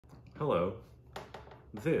Hello,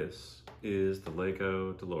 this is the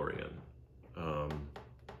Lego Delorean.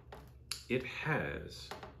 It has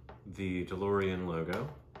the Delorean logo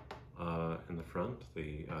in the front,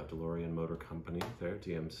 the Delorean Motor Company there,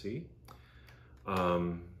 DMC.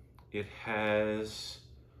 It has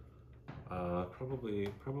probably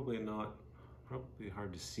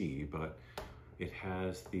hard to see, but it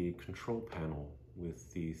has the control panel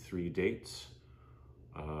with the 3 dates,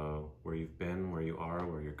 where you've been, where you are,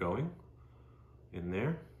 where you're going in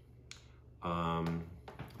there.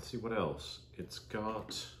 Let's see what else. It's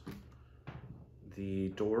got the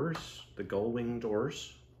doors, the gull wing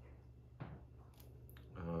doors,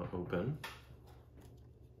 open.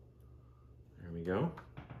 There we go.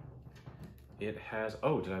 It has,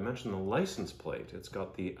 oh, did I mention the license plate? It's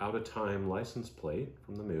got the out of time license plate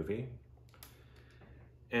from the movie.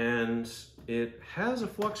 And it has a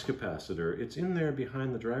flux capacitor. It's in there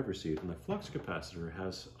behind the driver's seat, and the flux capacitor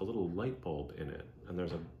has a little light bulb in it. And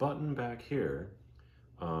there's a button back here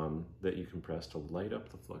that you can press to light up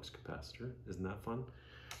the flux capacitor. Isn't that fun?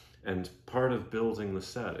 And part of building the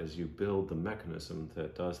set is you build the mechanism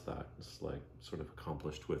that does that. It's like sort of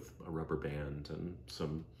accomplished with a rubber band and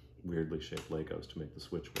some weirdly shaped Legos to make the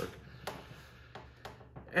switch work.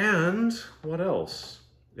 And what else?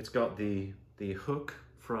 It's got the hook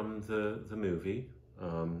from the movie.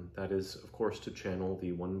 That is, of course, to channel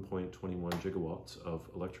the 1.21 gigawatts of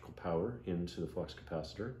electrical power into the flux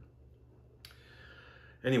capacitor.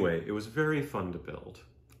 Anyway, it was very fun to build,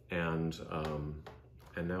 and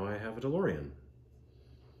now I have a DeLorean.